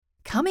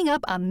Coming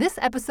up on this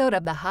episode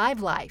of The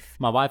Hive Life.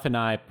 My wife and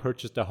I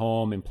purchased a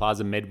home in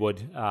Plaza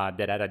Midwood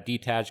that had a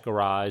detached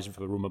garage with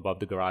a room above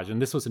the garage.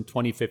 And this was in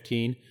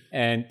 2015.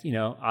 And,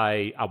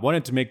 I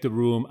wanted to make the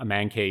room a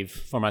man cave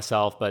for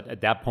myself. But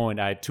at that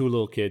point, I had two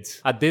little kids.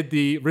 I did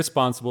the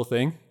responsible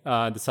thing,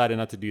 decided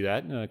not to do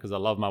that because I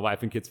love my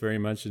wife and kids very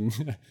much.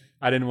 And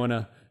I didn't want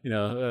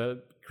to,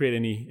 create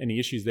any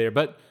issues there.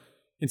 But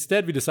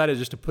instead, we decided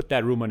just to put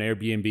that room on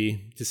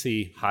Airbnb to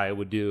see how it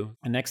would do.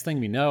 And next thing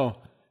we know,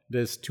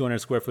 this 200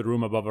 square foot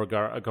room above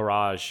our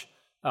garage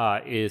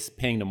is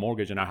paying the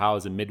mortgage on our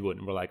house in Midwood.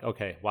 And we're like,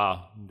 okay,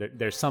 wow,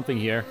 there's something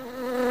here.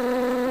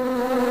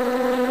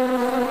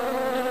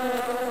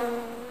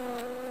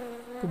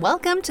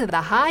 Welcome to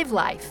The Hive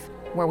Life,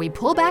 where we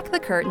pull back the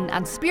curtain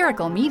on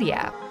Spherical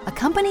Media, a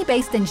company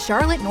based in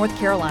Charlotte, North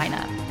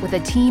Carolina, with a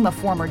team of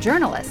former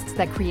journalists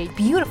that create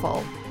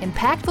beautiful,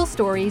 impactful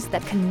stories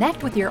that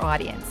connect with your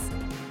audience.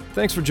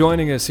 Thanks for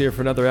joining us here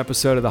for another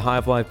episode of the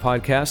Hive Life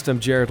podcast.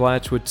 I'm Jared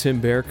Latch with Tim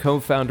Bear,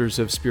 co-founders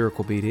of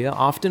Spherical Media.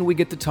 Often we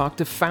get to talk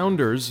to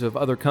founders of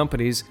other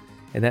companies,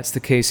 and that's the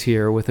case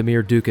here with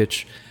Emir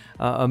Dukic.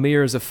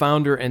 Emir is a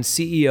founder and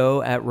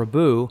CEO at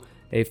Rabbu,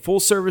 a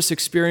full-service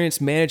experience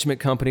management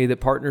company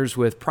that partners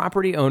with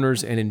property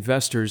owners and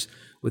investors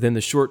within the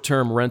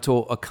short-term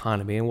rental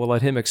economy. And we'll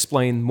let him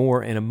explain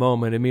more in a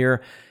moment.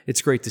 Emir,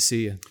 it's great to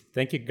see you.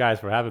 Thank you guys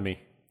for having me.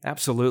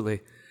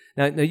 Absolutely.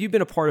 Now, you've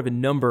been a part of a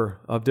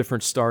number of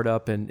different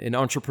startup and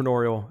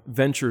entrepreneurial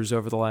ventures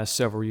over the last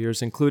several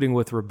years, including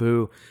with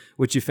Rabbu,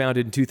 which you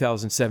founded in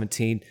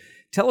 2017.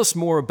 Tell us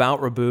more about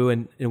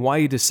Rabbu and why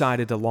you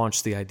decided to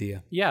launch the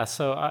idea. Yeah,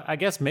 so I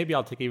guess maybe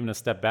I'll take even a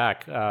step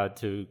back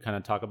to kind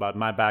of talk about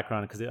my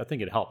background because I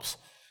think it helps.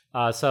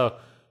 So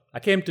I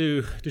came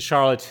to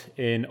Charlotte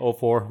in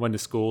 2004, went to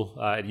school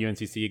at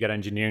UNCC, got an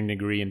engineering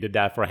degree and did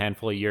that for a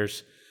handful of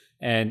years.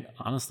 And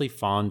honestly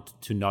found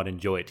to not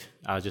enjoy it.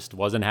 I just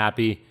wasn't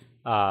happy.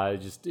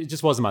 It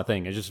just wasn't my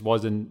thing. It just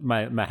wasn't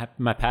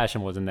my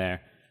passion wasn't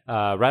there.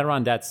 Right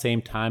around that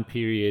same time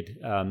period,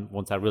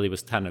 once I really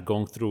was kind of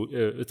going through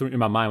in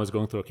my mind was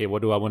going through, okay,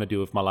 what do I want to do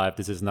with my life?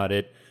 This is not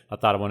it. I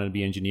thought I wanted to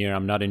be an engineer.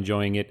 I'm not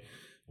enjoying it.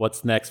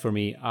 What's next for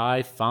me?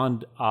 I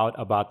found out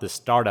about this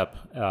startup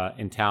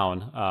in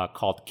town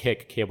called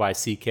Kick,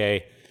 K-Y-C-K.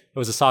 It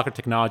was a soccer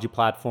technology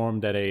platform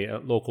that a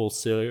local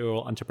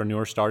serial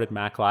entrepreneur started,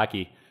 Mac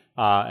Lackey.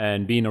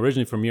 And being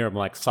originally from Europe, I'm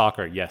like,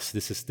 soccer, yes,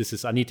 this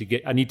is. I need to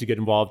get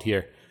involved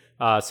here.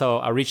 So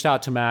I reached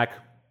out to Mac.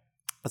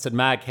 I said,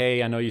 Mac,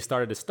 hey, I know you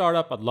started a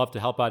startup. I'd love to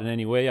help out in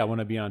any way. I want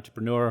to be an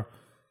entrepreneur.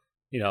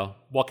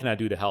 What can I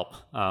do to help?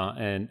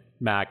 And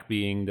Mac,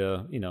 being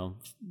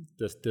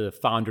the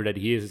founder that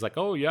he is like,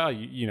 oh yeah,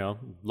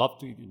 love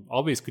to,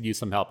 always could use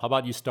some help. How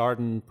about you start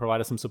and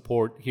provide us some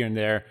support here and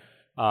there?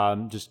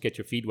 Just get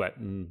your feet wet.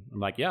 And I'm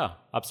like, yeah,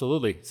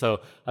 absolutely.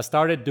 So I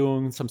started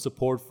doing some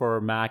support for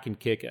Mac and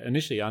Kick,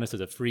 initially, honestly,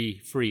 as a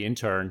free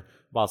intern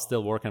while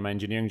still working on my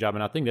engineering job.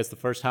 And I think that's the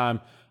first time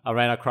I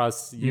ran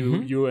across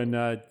you,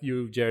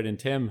 you, Jared and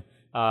Tim.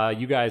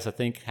 You guys, I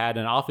think, had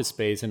an office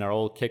space in our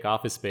old Kick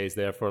office space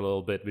there for a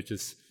little bit, which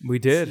is we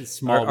did.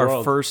 Small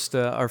world.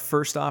 Our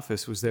first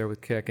office was there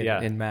with Kick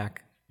and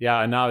Mac.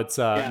 Yeah, and now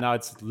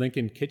it's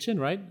Lincoln Kitchen,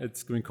 right?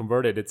 It's been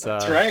converted. That's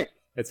right.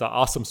 It's an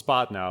awesome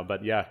spot now,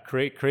 but yeah,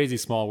 crazy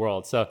small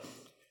world. So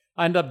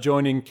I ended up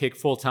joining Kick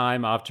full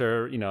time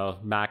after,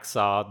 Mac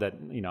saw that,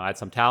 I had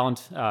some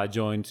talent,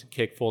 joined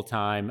Kick full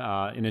time,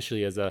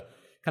 initially as a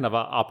kind of a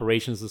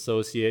operations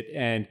associate.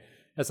 And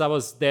as I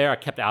was there, I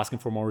kept asking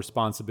for more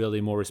responsibility,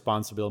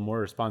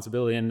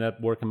 ended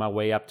up working my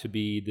way up to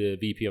be the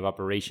VP of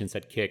operations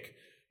at Kick,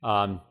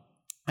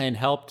 and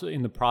helped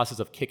in the process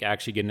of Kick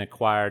actually getting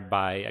acquired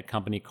by a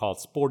company called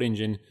Sport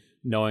Engine,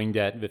 knowing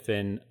that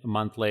within a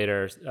month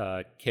later,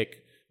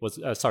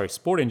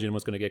 Sport Engine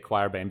was going to get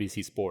acquired by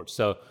NBC Sports.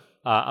 So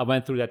I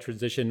went through that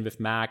transition with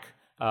Mac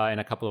and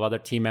a couple of other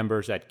team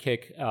members at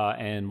Kick.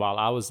 And while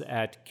I was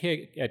at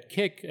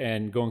Kick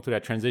and going through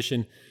that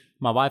transition,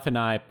 my wife and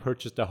I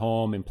purchased a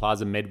home in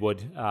Plaza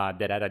Midwood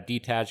that had a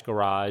detached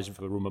garage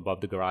with a room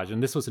above the garage.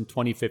 And this was in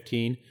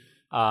 2015.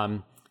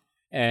 And,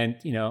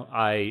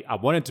 I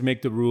wanted to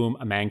make the room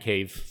a man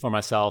cave for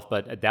myself.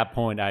 But at that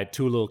point, I had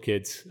two little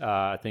kids.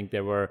 I think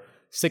they were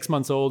 6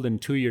 months old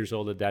and 2 years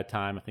old at that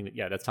time. I think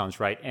that sounds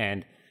right.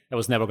 And it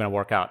was never going to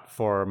work out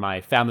for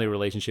my family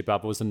relationship.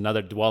 It was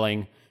another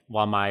dwelling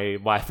while my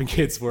wife and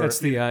kids were... That's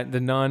the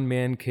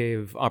non-man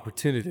cave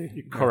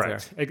opportunity.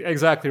 Correct.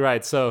 Exactly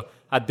right. So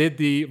I did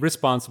the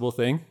responsible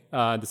thing,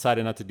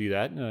 decided not to do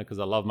that because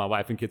I love my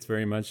wife and kids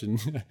very much.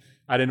 And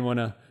I didn't want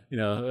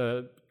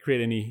to,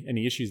 create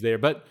any issues there.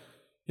 But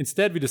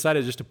instead, we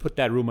decided just to put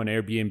that room on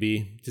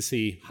Airbnb to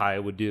see how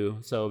it would do.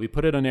 So we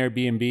put it on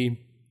Airbnb.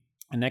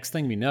 And next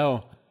thing we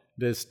know,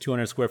 this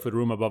 200 square foot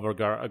room above our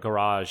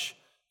garage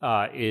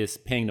is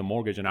paying the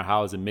mortgage on our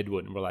house in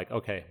Midwood. And we're like,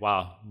 okay,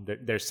 wow,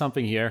 there's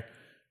something here.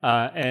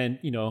 And,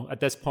 at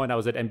this point, I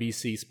was at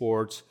NBC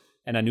Sports,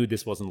 and I knew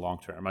this wasn't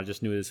long-term. I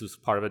just knew this was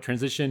part of a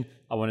transition.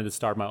 I wanted to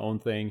start my own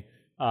thing.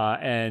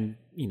 And,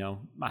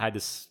 I had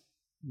this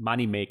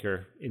money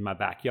maker in my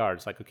backyard.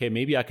 It's like, okay,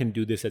 maybe I can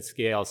do this at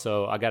scale.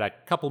 So I got a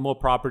couple more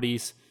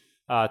properties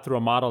through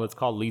a model that's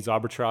called lease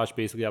arbitrage.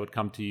 Basically, I would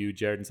come to you,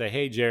 Jared, and say,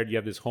 hey, Jared, you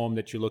have this home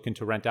that you're looking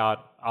to rent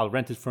out. I'll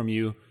rent it from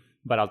you,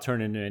 but I'll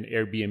turn it into an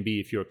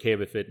Airbnb if you're okay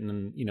with it. And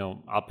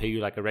then, I'll pay you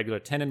like a regular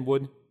tenant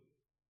would.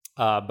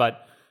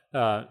 But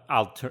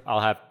I'll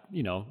have,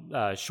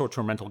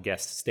 short-term rental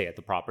guests stay at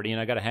the property. And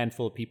I got a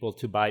handful of people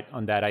to bite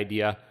on that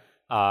idea.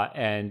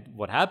 And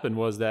what happened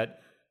was that,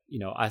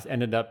 I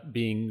ended up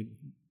being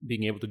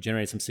able to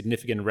generate some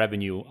significant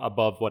revenue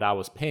above what I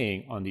was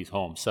paying on these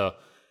homes. So,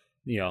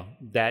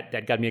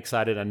 that got me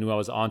excited. I knew I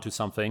was onto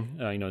something.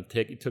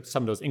 It took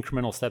some of those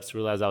incremental steps to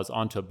realize I was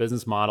onto a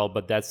business model.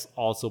 But that's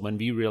also when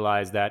we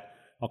realized that,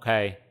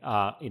 okay,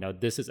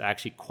 this is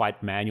actually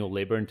quite manual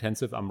labor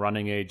intensive. I'm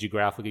running a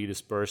geographically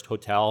dispersed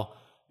hotel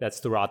that's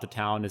throughout the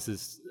town.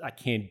 I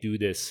can't do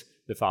this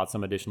without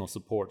some additional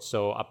support.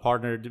 So I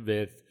partnered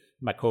with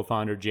my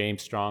co-founder,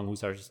 James Strong,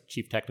 who's our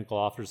chief technical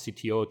officer,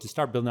 CTO, to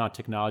start building out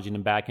technology in the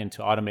back end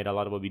to automate a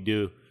lot of what we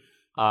do.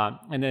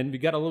 And then we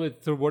got a little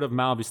bit through word of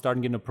mouth. We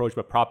started getting approached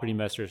by property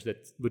investors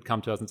that would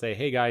come to us and say,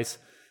 hey guys,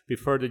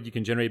 we've heard that you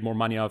can generate more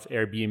money off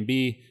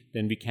Airbnb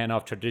than we can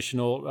off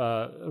traditional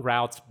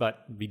routes,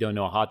 but we don't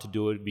know how to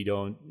do it. We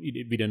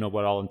don't know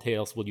what all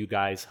entails. Will you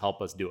guys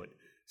help us do it?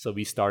 So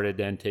we started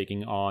then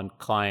taking on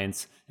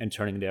clients and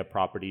turning their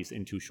properties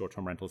into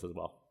short-term rentals as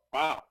well.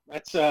 Wow,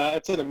 that's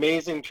an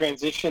amazing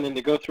transition, and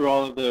to go through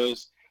all of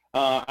those.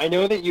 I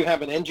know that you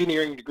have an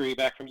engineering degree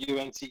back from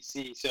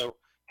UNCC, so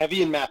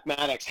heavy in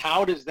mathematics.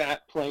 How does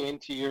that play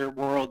into your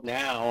world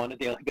now on a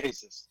daily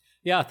basis?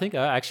 Yeah, I think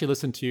I actually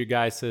listened to you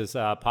guys'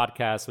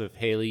 podcast with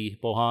Haley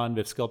Bohan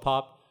with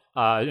SkillPop,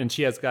 and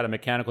she has got a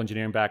mechanical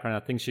engineering background.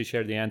 I think she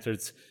shared the answer.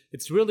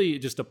 It's really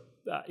just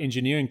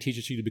engineering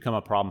teaches you to become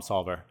a problem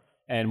solver.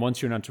 And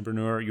once you're an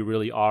entrepreneur, you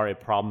really are a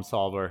problem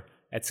solver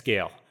at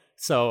scale.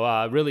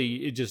 So really,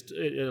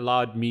 it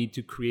allowed me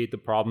to create the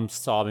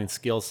problem-solving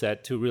skill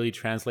set to really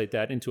translate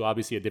that into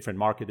obviously a different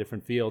market,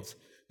 different fields,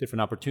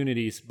 different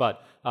opportunities.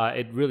 But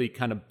it really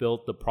kind of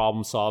built the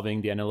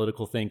problem-solving, the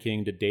analytical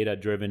thinking, the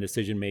data-driven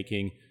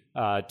decision-making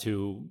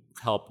to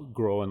help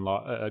grow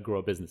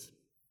a business.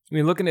 I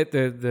mean, looking at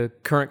the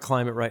current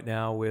climate right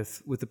now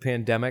with the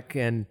pandemic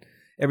and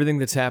everything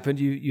that's happened,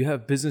 you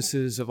have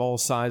businesses of all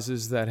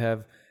sizes that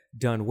have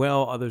done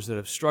well, others that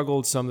have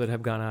struggled, some that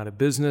have gone out of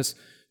business.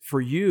 For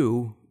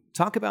you,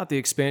 talk about the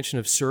expansion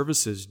of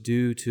services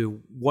due to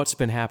what's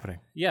been happening.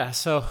 Yeah,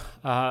 so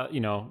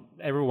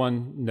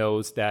everyone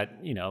knows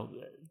that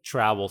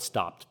travel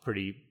stopped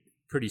pretty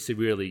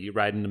severely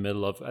right in the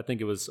middle of, I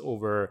think it was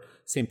over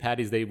St.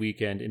 Paddy's Day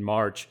weekend in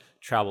March.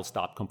 Travel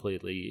stopped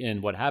completely,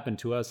 and what happened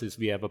to us is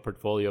we have a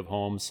portfolio of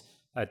homes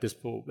at this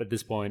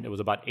point. It was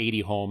about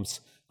 80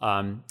 homes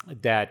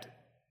that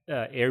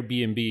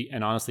Airbnb,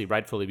 and honestly,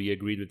 rightfully, we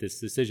agreed with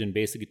this decision.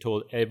 Basically,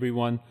 told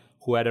everyone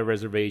who had a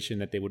reservation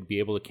that they would be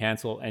able to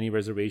cancel any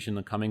reservation in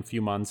the coming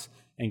few months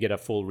and get a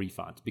full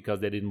refund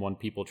because they didn't want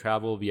people to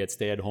travel. We had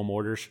stay-at-home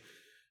orders,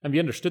 and we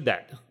understood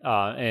that,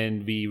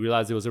 and we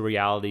realized it was a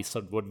reality.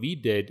 So what we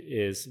did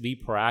is we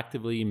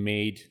proactively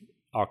made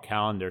our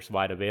calendars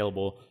wide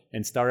available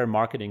and started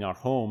marketing our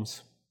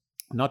homes,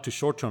 not to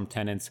short-term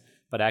tenants,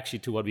 but actually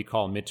to what we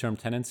call midterm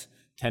tenants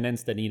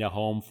that need a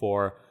home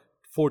for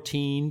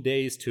 14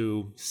 days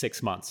to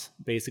 6 months.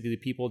 Basically,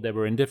 people that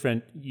were in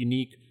different,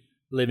 unique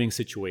living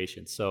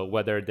situations. So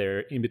whether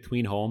they're in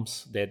between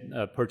homes,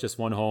 that purchased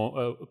one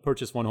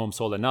home,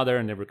 sold another,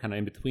 and they were kind of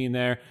in between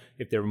there.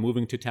 If they were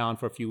moving to town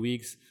for a few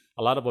weeks,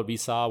 a lot of what we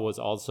saw was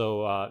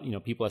also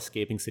people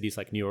escaping cities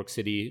like New York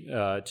City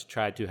to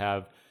try to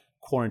have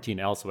quarantine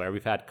elsewhere.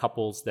 We've had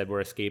couples that were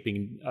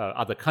escaping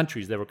other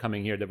countries that were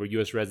coming here, that were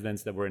U.S.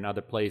 residents that were in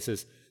other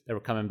places, that were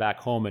coming back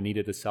home and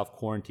needed to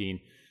self-quarantine.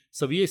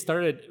 So we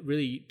started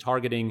really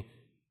targeting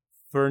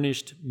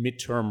furnished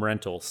midterm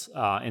rentals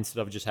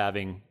instead of just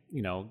having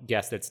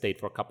guests that stayed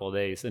for a couple of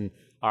days. And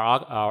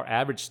our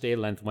average stay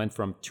length went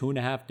from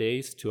 2.5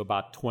 days to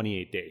about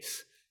 28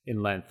 days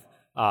in length.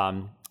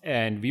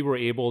 And we were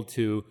able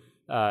to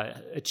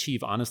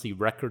achieve, honestly,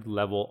 record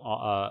level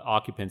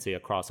occupancy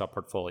across our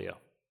portfolio.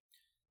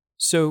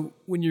 So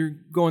when you're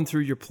going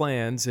through your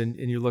plans and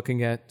you're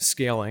looking at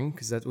scaling,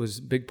 because that was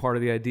a big part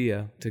of the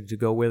idea to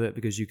go with it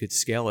because you could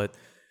scale it,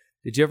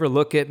 did you ever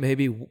look at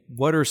maybe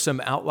what are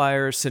some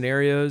outlier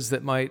scenarios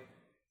that might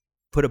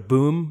put a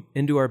boom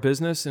into our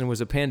business? And was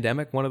a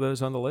pandemic one of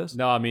those on the list?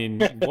 No, I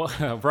mean,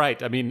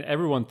 right. I mean,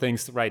 everyone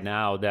thinks right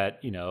now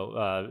that,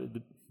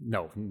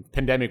 no,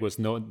 pandemic was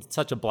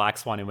such a black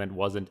swan event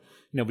wasn't.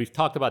 We've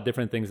talked about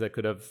different things that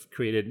could have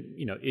created,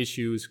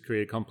 issues,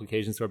 created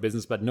complications to our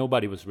business, but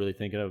nobody was really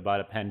thinking about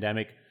a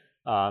pandemic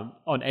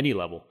on any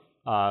level.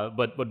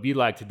 But what we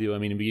like to do, I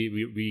mean,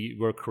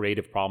 we're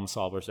creative problem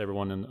solvers.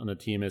 Everyone on the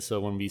team is. So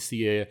when we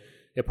see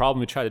a problem,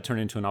 we try to turn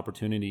it into an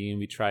opportunity, and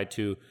we try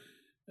to,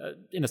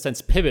 in a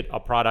sense, pivot our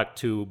product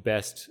to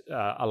best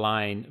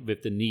align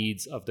with the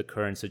needs of the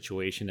current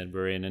situation that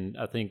we're in. And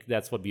I think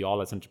that's what we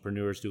all as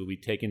entrepreneurs do. We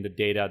take in the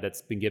data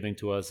that's been given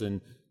to us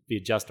and we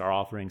adjust our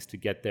offerings to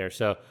get there.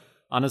 So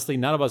honestly,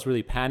 none of us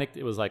really panicked.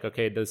 It was like,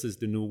 okay, this is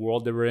the new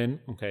world that we're in,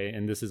 okay,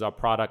 and this is our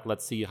product.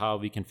 Let's see how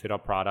we can fit our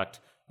product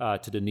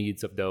to the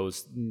needs of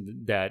those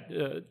that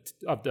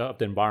of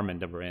the environment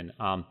that we're in.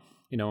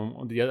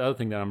 The other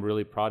thing that I'm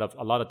really proud of,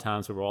 a lot of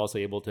times we were also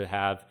able to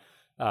have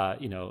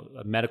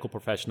medical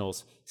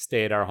professionals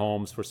stay at our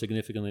homes for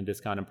significantly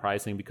discounted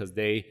pricing because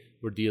they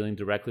were dealing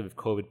directly with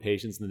COVID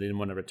patients and they didn't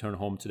want to return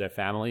home to their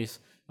families.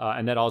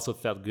 And that also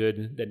felt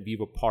good that we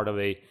were part of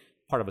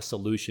a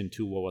solution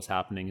to what was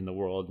happening in the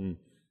world. And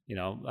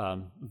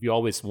we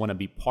always want to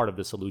be part of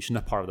the solution,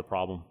 not part of the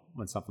problem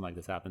when something like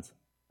this happens.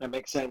 That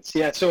makes sense.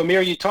 Yeah. So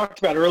Emir, you talked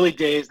about early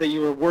days that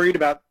you were worried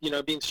about,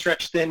 being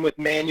stretched thin with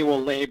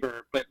manual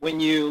labor. But when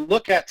you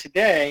look at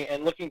today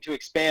and looking to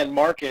expand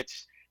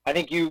markets, I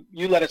think you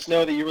let us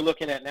know that you were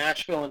looking at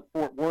Nashville and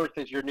Fort Worth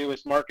as your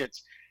newest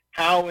markets.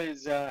 How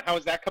is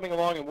that coming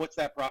along, and what's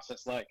that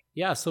process like?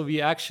 Yeah, so we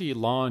actually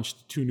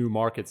launched 2 new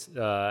markets.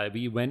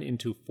 We went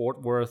into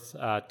Fort Worth,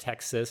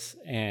 Texas,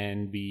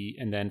 and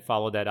then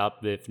followed that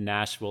up with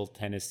Nashville,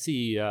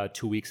 Tennessee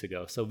 2 weeks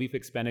ago. So we've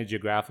expanded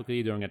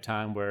geographically during a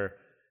time where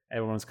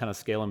everyone's kind of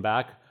scaling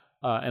back.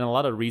 And a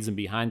lot of the reason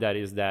behind that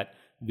is that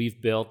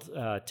we've built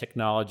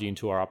technology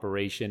into our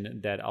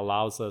operation that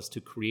allows us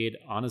to create,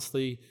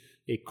 honestly,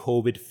 a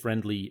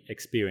COVID-friendly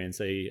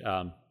experience, a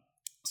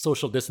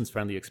social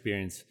distance-friendly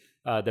experience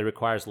that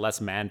requires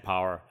less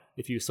manpower.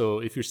 If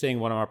you're staying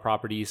in one of our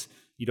properties,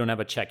 you don't have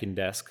a check-in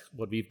desk.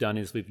 What we've done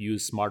is we've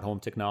used smart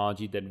home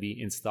technology that we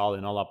install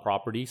in all our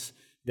properties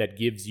that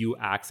gives you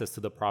access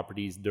to the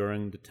properties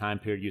during the time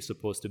period you're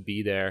supposed to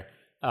be there.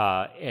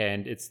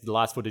 And it's the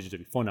last 4 digits of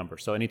your phone number.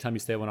 So anytime you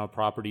stay at one of our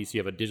properties, you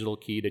have a digital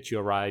key that you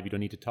arrive. You don't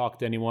need to talk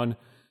to anyone.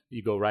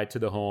 You go right to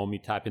the home, you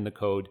type in the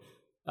code.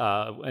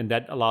 And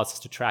that allows us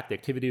to track the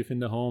activity within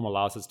the home,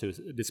 allows us to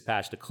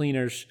dispatch the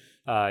cleaners,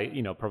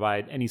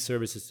 provide any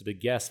services to the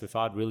guests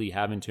without really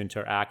having to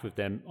interact with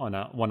them on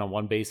a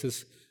one-on-one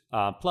basis.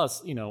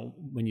 Plus,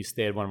 when you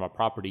stay at one of our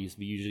properties,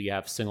 we usually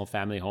have single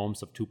family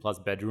homes of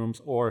 2+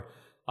 bedrooms or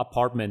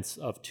apartments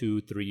of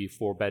 2, 3,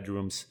 4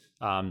 bedrooms.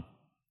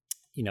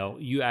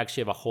 You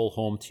actually have a whole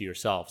home to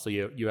yourself. So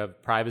you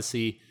have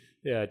privacy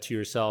to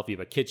yourself. You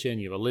have a kitchen,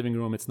 you have a living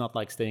room. It's not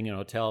like staying in a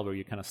hotel where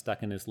you're kind of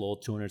stuck in this little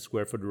 200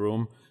 square foot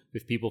room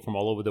with people from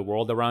all over the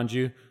world around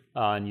you.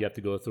 And you have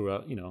to go through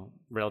a,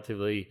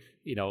 relatively,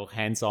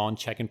 hands-on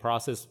check-in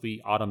process.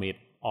 We automate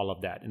all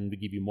of that and we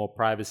give you more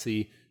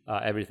privacy.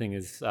 Everything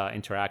is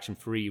interaction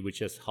free, which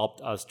has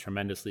helped us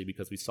tremendously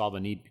because we solve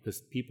a need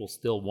because people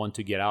still want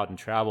to get out and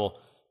travel,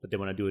 but they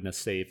want to do it in a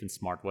safe and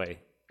smart way.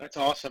 That's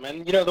awesome.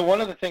 And,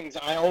 one of the things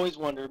I always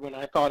wondered when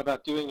I thought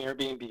about doing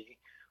Airbnb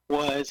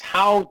was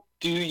how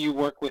do you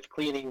work with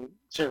cleaning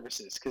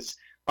services? Because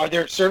are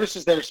there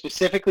services that are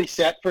specifically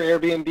set for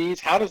Airbnbs?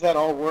 How does that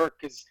all work?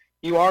 Because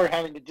you are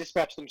having to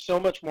dispatch them so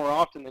much more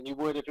often than you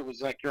would if it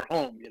was like your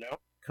home,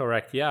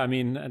 Correct. Yeah. I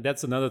mean,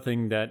 that's another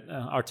thing that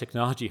our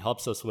technology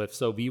helps us with.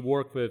 So we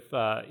work with,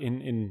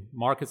 in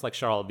markets like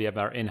Charlotte, we have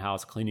our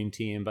in-house cleaning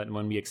team. But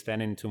when we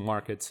expand into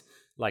markets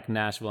like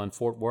Nashville and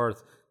Fort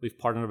Worth, we've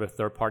partnered with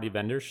third-party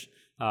vendors.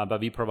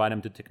 But we provide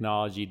them the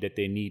technology that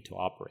they need to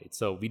operate.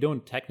 So we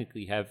don't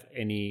technically have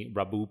any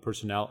Rabbu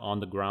personnel on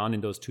the ground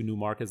in those 2 new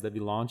markets that we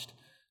launched.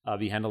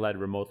 We handle that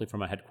remotely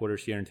from our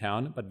headquarters here in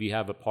town, but we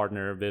have a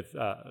partner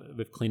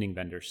with cleaning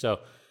vendors. So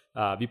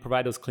we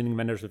provide those cleaning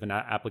vendors with an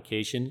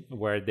application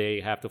where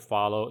they have to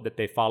follow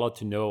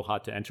to know how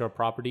to enter a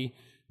property.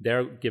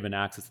 They're given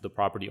access to the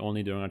property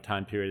only during a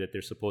time period that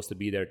they're supposed to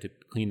be there to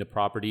clean the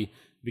property.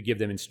 We give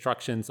them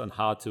instructions on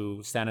how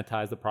to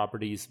sanitize the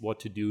properties, what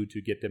to do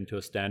to get them to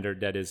a standard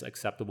that is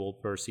acceptable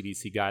per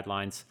CDC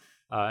guidelines,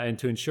 and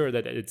to ensure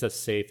that it's a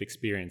safe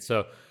experience.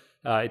 So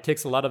it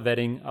takes a lot of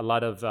vetting, a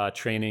lot of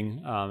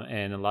training,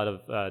 and a lot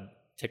of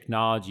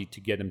technology to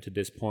get them to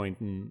this point.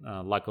 And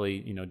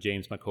luckily,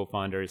 James, my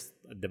co-founder, is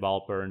a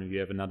developer, and we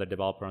have another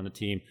developer on the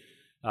team.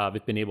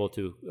 We've been able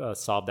to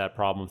solve that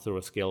problem through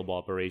a scalable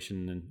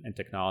operation and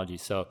technology.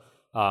 So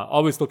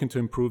always looking to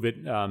improve it.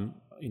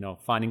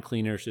 Finding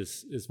cleaners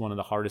is one of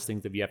the hardest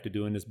things that we have to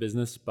do in this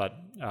business, but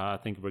I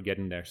think we're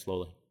getting there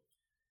slowly.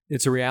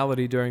 It's a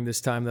reality during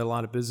this time that a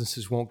lot of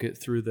businesses won't get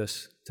through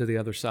this to the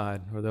other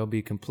side, or they'll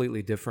be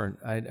completely different.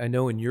 I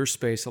know in your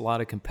space, a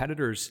lot of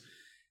competitors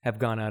have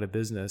gone out of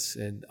business,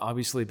 and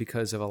obviously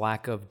because of a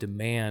lack of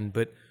demand,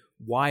 but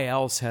why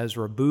else has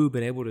Rabbu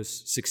been able to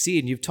succeed?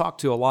 And you've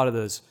talked to a lot of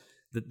those,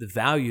 the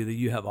value that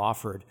you have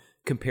offered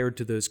compared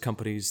to those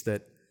companies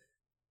that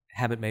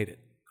haven't made it.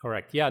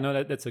 Correct. Yeah,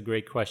 no, that's a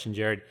great question,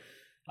 Jared.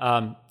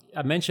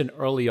 I mentioned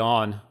early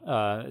on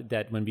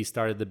that when we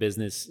started the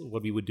business,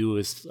 what we would do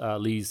is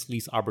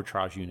lease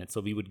arbitrage units.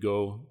 So we would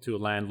go to a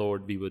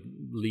landlord, we would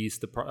lease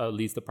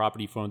the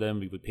property from them,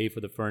 we would pay for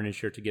the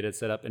furniture to get it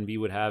set up, and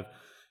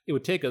it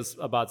would take us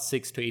about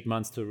 6 to 8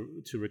 months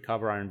to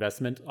recover our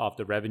investment off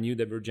the revenue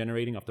that we're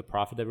generating, off the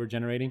profit that we're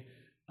generating.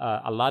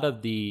 A lot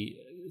of the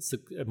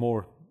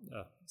more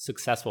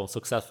successful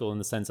in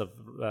the sense of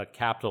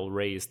capital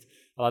raised,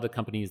 a lot of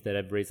companies that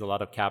have raised a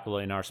lot of capital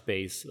in our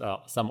space,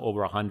 some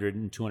over $100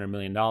 and $200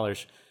 million,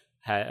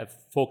 have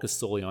focused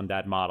solely on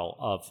that model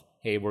of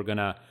hey, we're going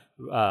to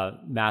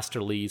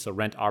master lease or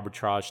rent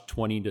arbitrage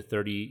 20 to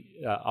 30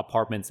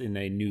 apartments in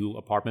a new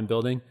apartment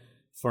building,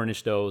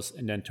 furnish those,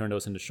 and then turn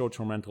those into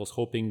short-term rentals,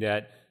 hoping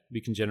that we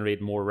can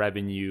generate more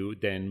revenue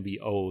than we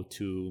owe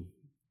to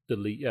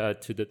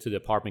the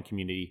apartment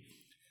community.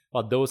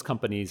 Well, those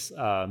companies,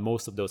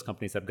 most of those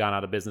companies have gone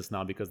out of business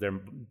now because their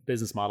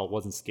business model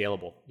wasn't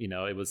scalable.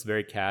 It was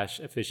very cash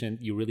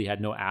efficient. You really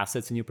had no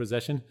assets in your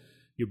possession.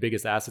 Your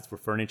biggest assets were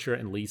furniture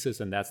and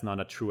leases, and that's not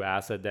a true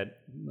asset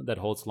that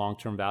holds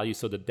long-term value.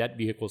 So the debt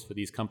vehicles for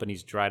these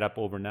companies dried up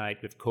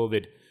overnight with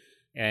COVID.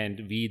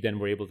 And we then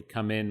were able to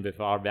come in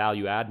with our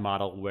value add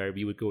model where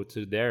we would go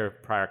to their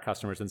prior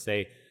customers and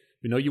say,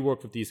 we know you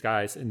worked with these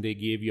guys and they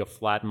gave you a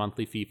flat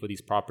monthly fee for these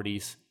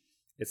properties.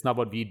 It's not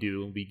what we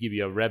do. We give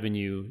you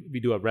we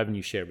do a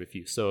revenue share with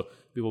you. So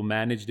we will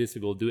manage this.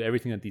 We will do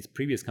everything that these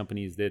previous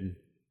companies did,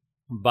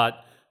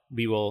 but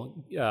we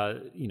will,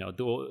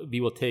 we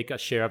will take a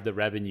share of the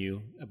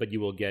revenue, but you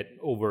will get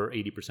over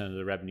 80% of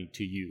the revenue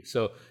to you.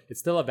 So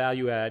it's still a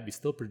value add. We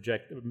still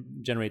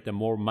generate them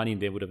more money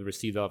they would have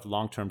received off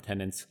long-term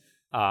tenants.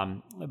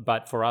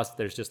 But for us,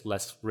 there's just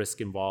less risk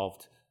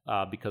involved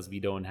because we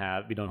don't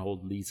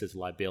hold leases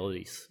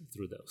liabilities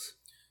through those.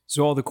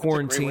 So all the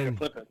quarantine,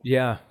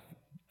 yeah,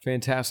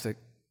 fantastic.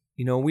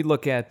 We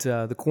look at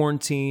the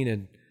quarantine,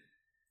 and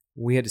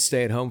we had to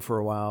stay at home for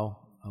a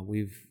while.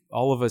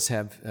 All of us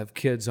have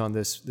kids on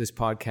this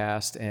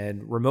podcast,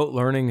 and remote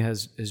learning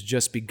has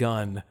just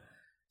begun.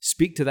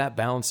 Speak to that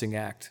balancing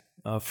act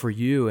for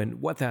you and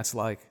what that's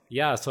like.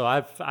 Yeah, so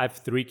I've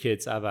 3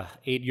 kids. I have a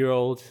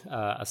 8-year-old,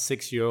 a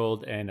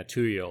 6-year-old, and a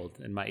 2-year-old.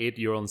 And my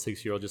 8-year-old and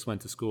 6-year-old just went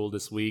to school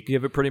this week. You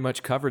have it pretty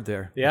much covered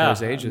there. Yeah,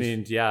 those ages. I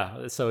mean,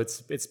 yeah. So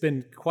it's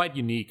been quite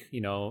unique.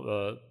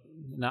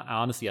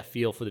 Honestly, I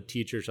feel for the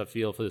teachers. I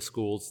feel for the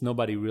schools.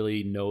 Nobody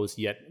really knows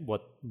yet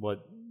what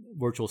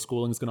virtual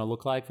schooling is going to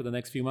look like for the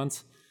next few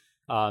months.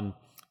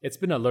 It's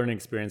been a learning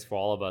experience for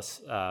all of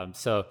us.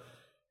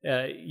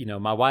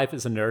 My wife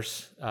is a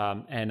nurse,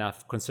 and I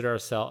consider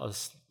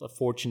ourselves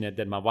fortunate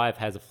that my wife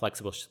has a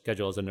flexible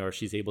schedule as a nurse.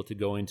 She's able to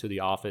go into the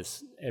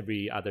office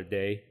every other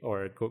day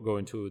or go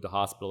into the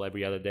hospital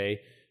every other day.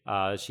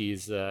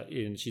 She's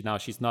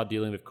not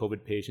dealing with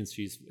COVID patients.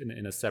 She's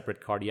in a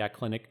separate cardiac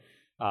clinic.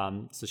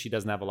 So she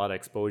doesn't have a lot of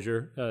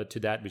exposure to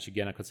that, which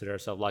again, I consider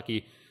ourselves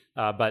lucky.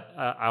 But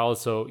I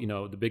also,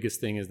 the biggest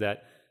thing is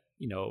that,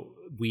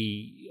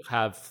 we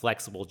have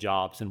flexible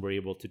jobs and we're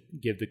able to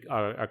give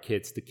our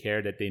kids the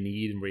care that they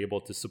need, and we're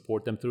able to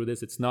support them through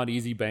this. It's not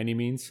easy by any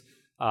means.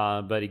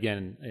 But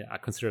again, I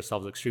consider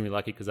ourselves extremely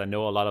lucky because I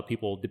know a lot of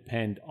people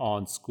depend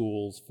on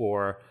schools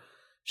for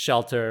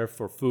shelter,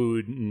 for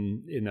food.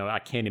 And, I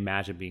can't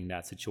imagine being in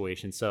that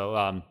situation.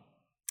 So,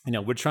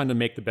 we're trying to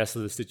make the best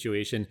of the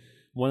situation.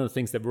 One of the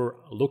things that we're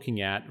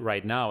looking at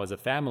right now as a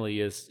family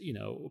is,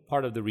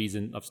 part of the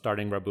reason of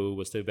starting Rabbu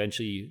was to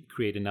eventually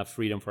create enough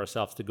freedom for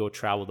ourselves to go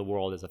travel the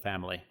world as a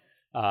family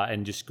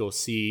and just go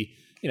see,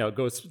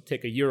 go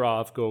take a year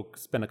off, go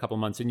spend a couple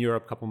months in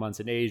Europe, a couple months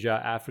in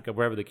Asia, Africa,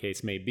 wherever the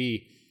case may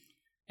be.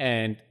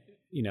 And,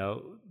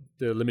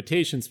 the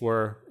limitations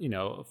were,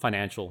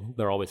 financial.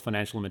 There are always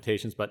financial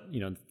limitations, but,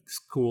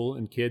 school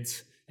and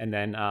kids, and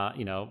then,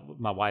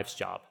 my wife's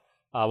job.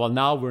 Well,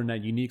 now we're in a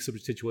unique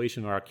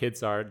situation where our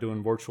kids are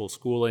doing virtual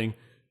schooling.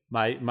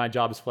 My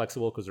job is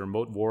flexible because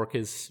remote work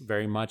is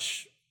very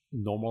much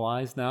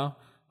normalized now.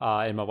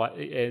 And my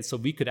wife, so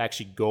we could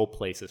actually go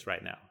places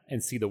right now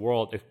and see the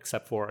world,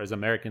 except for as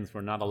Americans,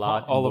 we're not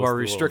allowed. All of our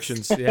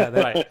restrictions,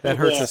 that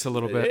hurts us a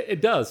little bit.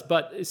 It does.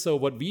 But so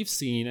what we've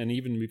seen, and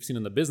even we've seen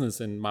in the business,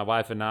 and my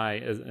wife and I,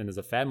 as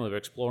a family, we're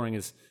exploring,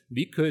 is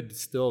we could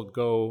still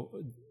go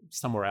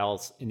somewhere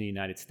else in the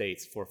United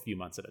States for a few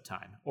months at a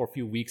time or a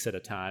few weeks at a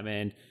time,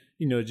 and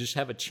just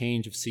have a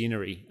change of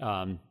scenery.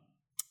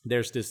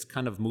 There's this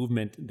kind of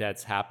movement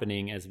that's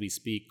happening as we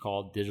speak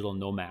called digital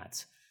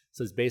nomads.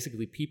 So it's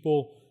basically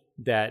people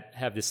that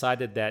have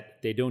decided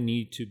that they don't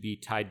need to be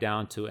tied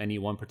down to any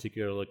one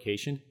particular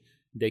location.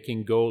 They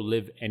can go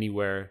live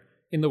anywhere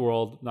in the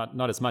world,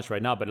 not as much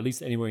right now, but at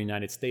least anywhere in the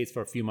United States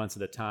for a few months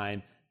at a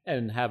time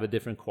and have a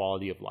different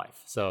quality of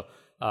life. So,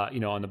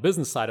 on the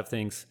business side of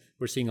things,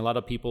 we're seeing a lot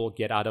of people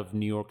get out of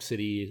New York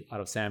City, out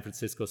of San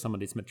Francisco, some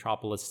of these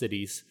metropolis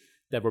cities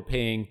that were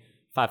paying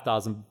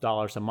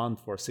 $5,000 a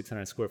month for a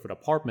 600 square foot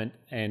apartment.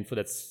 And for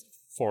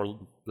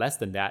less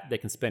than that, they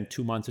can spend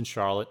 2 months in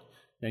Charlotte,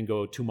 then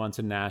go 2 months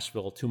in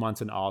Nashville, 2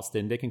 months in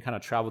Austin. They can kind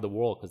of travel the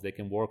world because they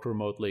can work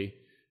remotely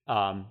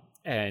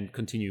and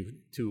continue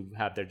to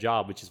have their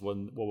job, which is what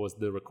was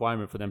the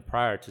requirement for them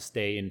prior to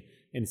stay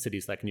in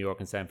cities like New York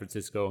and San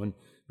Francisco. And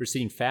we're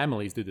seeing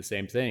families do the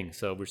same thing.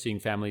 So we're seeing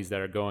families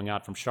that are going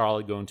out from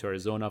Charlotte, going to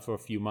Arizona for a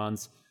few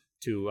months,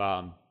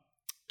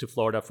 to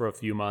Florida for a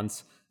few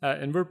months,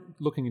 and we're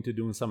looking into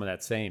doing some of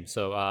that same.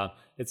 So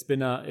it's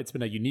been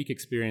a unique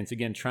experience.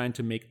 Again, trying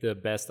to make the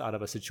best out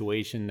of a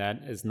situation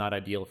that is not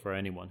ideal for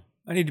anyone.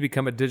 I need to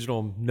become a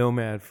digital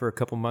nomad for a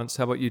couple months.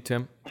 How about you,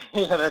 Tim?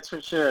 Yeah, that's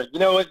for sure.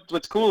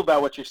 What's cool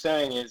about what you're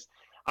saying is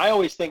I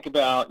always think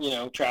about,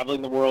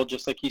 traveling the world,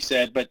 just like you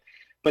said, but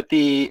But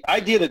the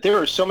idea that there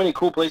are so many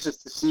cool places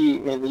to see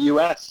in the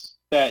U.S.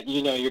 that,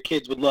 your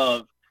kids would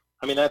love,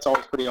 I mean, that's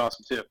always pretty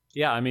awesome too.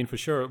 Yeah, I mean, for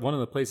sure. One of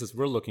the places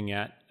we're looking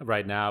at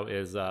right now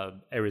is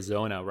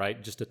Arizona,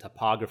 right? Just the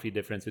topography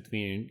difference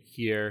between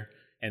here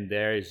and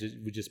there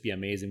would just be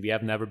amazing. We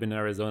have never been to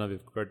Arizona. We've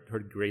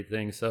heard great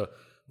things. So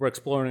we're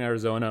exploring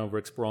Arizona. We're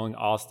exploring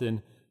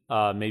Austin,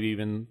 maybe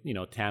even,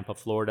 Tampa,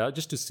 Florida,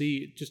 just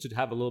to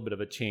have a little bit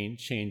of a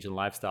change in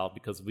lifestyle,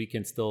 because we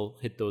can still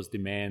hit those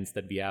demands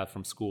that we have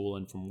from school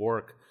and from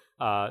work,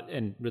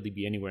 and really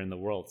be anywhere in the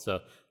world.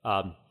 So,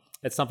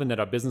 it's something that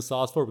our business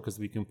allows for, because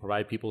we can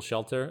provide people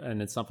shelter,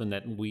 and it's something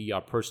that we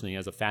are personally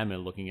as a family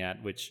looking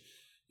at, which,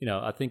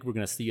 I think we're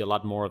going to see a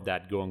lot more of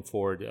that going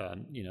forward.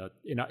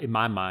 In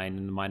my mind,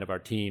 in the mind of our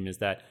team, is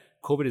that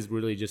COVID is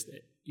really just,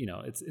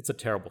 it's a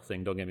terrible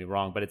thing, don't get me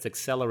wrong, but it's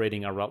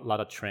accelerating a lot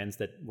of trends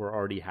that were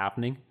already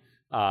happening,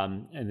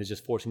 and it's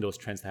just forcing those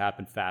trends to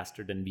happen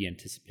faster than we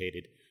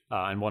anticipated.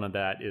 And one of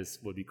that is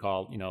what we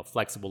call,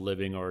 flexible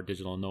living or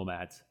digital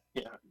nomads.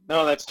 Yeah,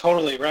 no, that's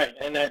totally right.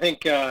 And I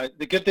think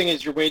the good thing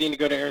is you're waiting to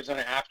go to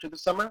Arizona after the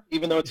summer,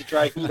 even though it's a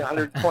dry heat,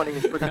 120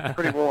 is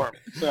pretty warm.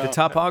 So the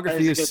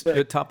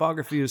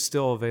topography is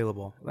still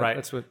available. Right.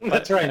 That's right.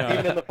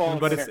 Even in the fall.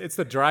 But it's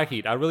the dry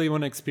heat. I really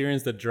want to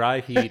experience the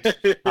dry heat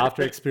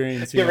after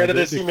experiencing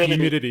the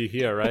humidity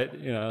here, right?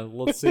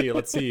 Let's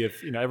see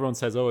if everyone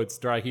says, oh, it's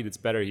dry heat, it's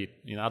better heat.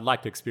 I'd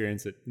like to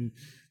experience it. And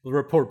we'll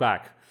report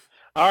back.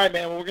 All right,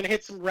 man. Well, we're going to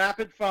hit some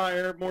rapid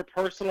fire, more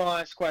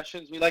personalized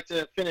questions. We like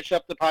to finish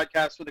up the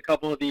podcast with a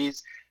couple of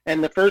these.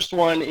 And the first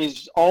one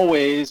is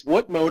always,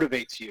 what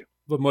motivates you?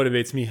 What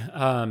motivates me?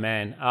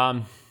 Man.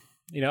 I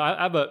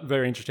have a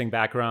very interesting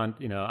background.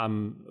 I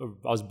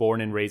was born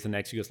and raised in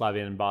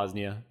ex-Yugoslavia in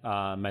Bosnia.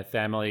 My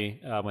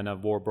family, when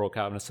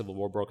a civil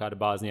war broke out of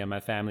Bosnia, my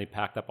family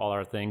packed up all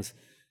our things.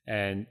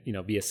 And,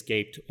 we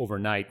escaped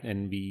overnight,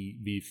 and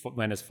we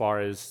went as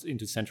far as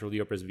into Central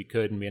Europe as we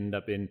could. And we ended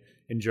up in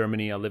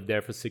Germany. I lived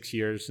there for 6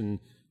 years, and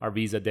our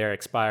visa there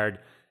expired.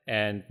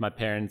 And my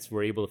parents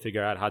were able to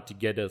figure out how to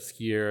get us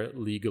here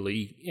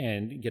legally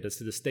and get us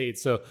to the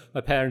States. So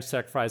my parents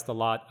sacrificed a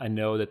lot. I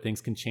know that things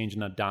can change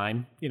in a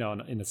dime, in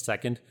a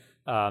second.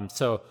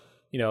 So,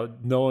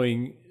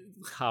 knowing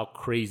how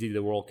crazy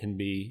the world can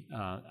be,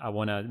 I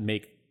want to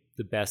make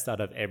the best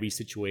out of every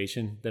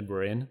situation that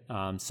we're in.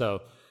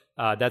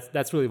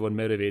 That's really what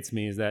motivates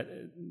me, is that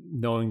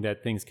knowing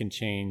that things can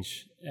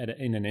change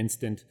in an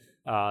instant.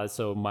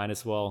 So might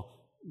as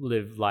well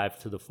live life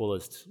to the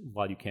fullest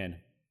while you can.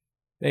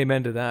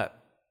 Amen to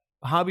that.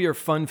 A hobby or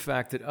fun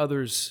fact that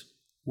others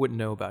wouldn't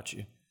know about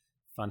you?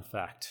 Fun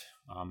fact.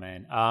 Oh,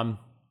 man.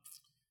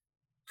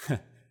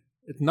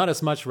 It's not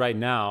as much right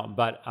now,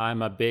 but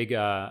I'm a big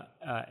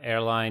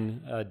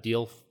airline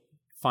deal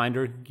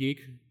finder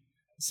geek.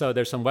 So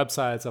there's some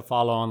websites I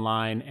follow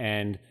online,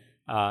 and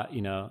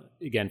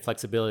again,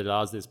 flexibility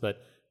allows this,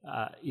 but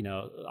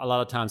a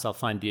lot of times I'll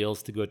find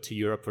deals to go to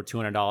Europe for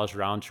 $200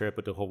 round trip,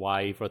 or to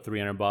Hawaii for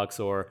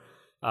 $300, or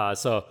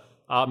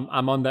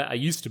I'm on that. I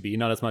used to be,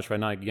 not as much right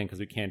now, again, because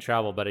we can't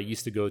travel, but I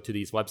used to go to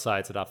these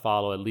websites that I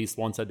follow at least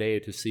once a day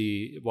to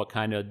see what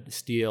kind of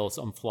steals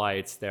on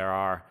flights there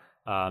are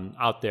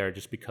out there,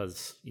 just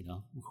because,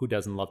 who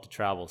doesn't love to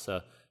travel? So,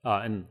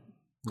 and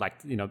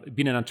like,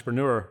 being an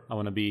entrepreneur, I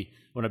want to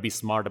be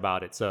smart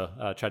about it.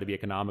 So try to be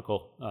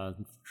economical,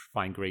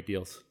 find great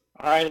deals.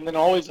 All right. And then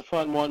always a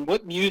fun one.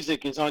 What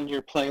music is on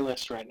your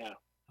playlist right now?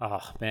 Oh,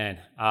 man.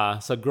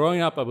 So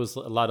growing up, I was a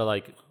lot of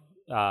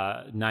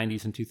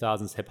 90s and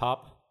 2000s hip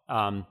hop.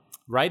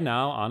 Right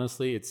now,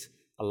 honestly, it's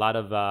a lot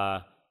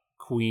of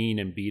Queen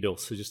and Beatles.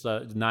 So just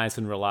nice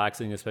and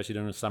relaxing, especially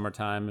during the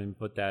summertime, and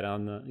put that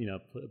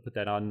on put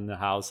that on in the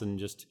house, and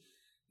just,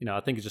 I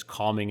think it's just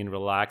calming and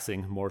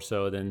relaxing more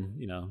so than,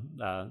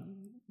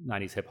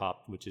 90s hip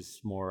hop, which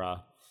is more,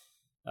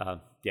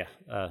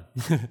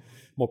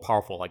 more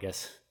powerful, I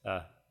guess.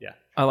 Yeah.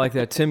 I like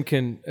that. Tim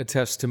can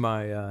attest to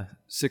my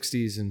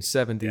 60s and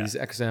 70s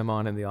XM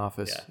on in the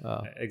office.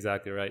 Yeah,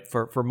 exactly right.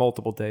 For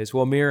multiple days.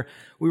 Well, Emir,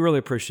 we really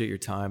appreciate your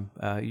time,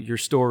 your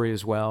story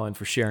as well, and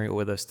for sharing it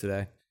with us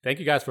today. Thank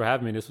you guys for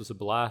having me. This was a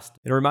blast.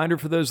 And a reminder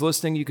for those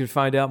listening, you can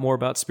find out more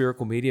about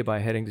Spherical Media by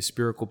heading to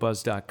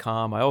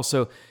sphericalbuzz.com. I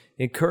also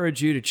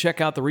encourage you to check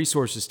out the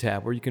resources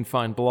tab, where you can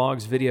find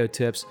blogs, video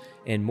tips,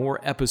 and more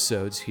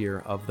episodes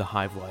here of The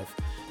Hive Life.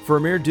 For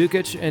Emir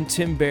Dukic and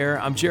Tim Bear,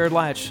 I'm Jared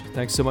Latch.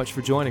 Thanks so much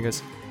for joining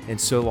us, and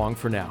so long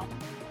for now.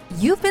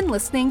 You've been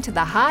listening to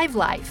The Hive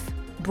Life,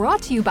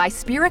 brought to you by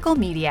Spherical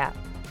Media.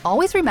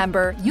 Always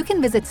remember, you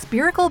can visit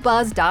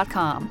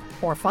sphericalbuzz.com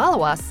or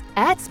follow us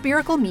at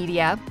Spherical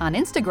Media on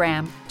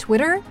Instagram,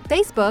 Twitter,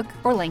 Facebook,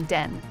 or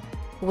LinkedIn.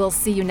 We'll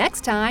see you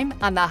next time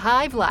on The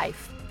Hive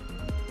Life.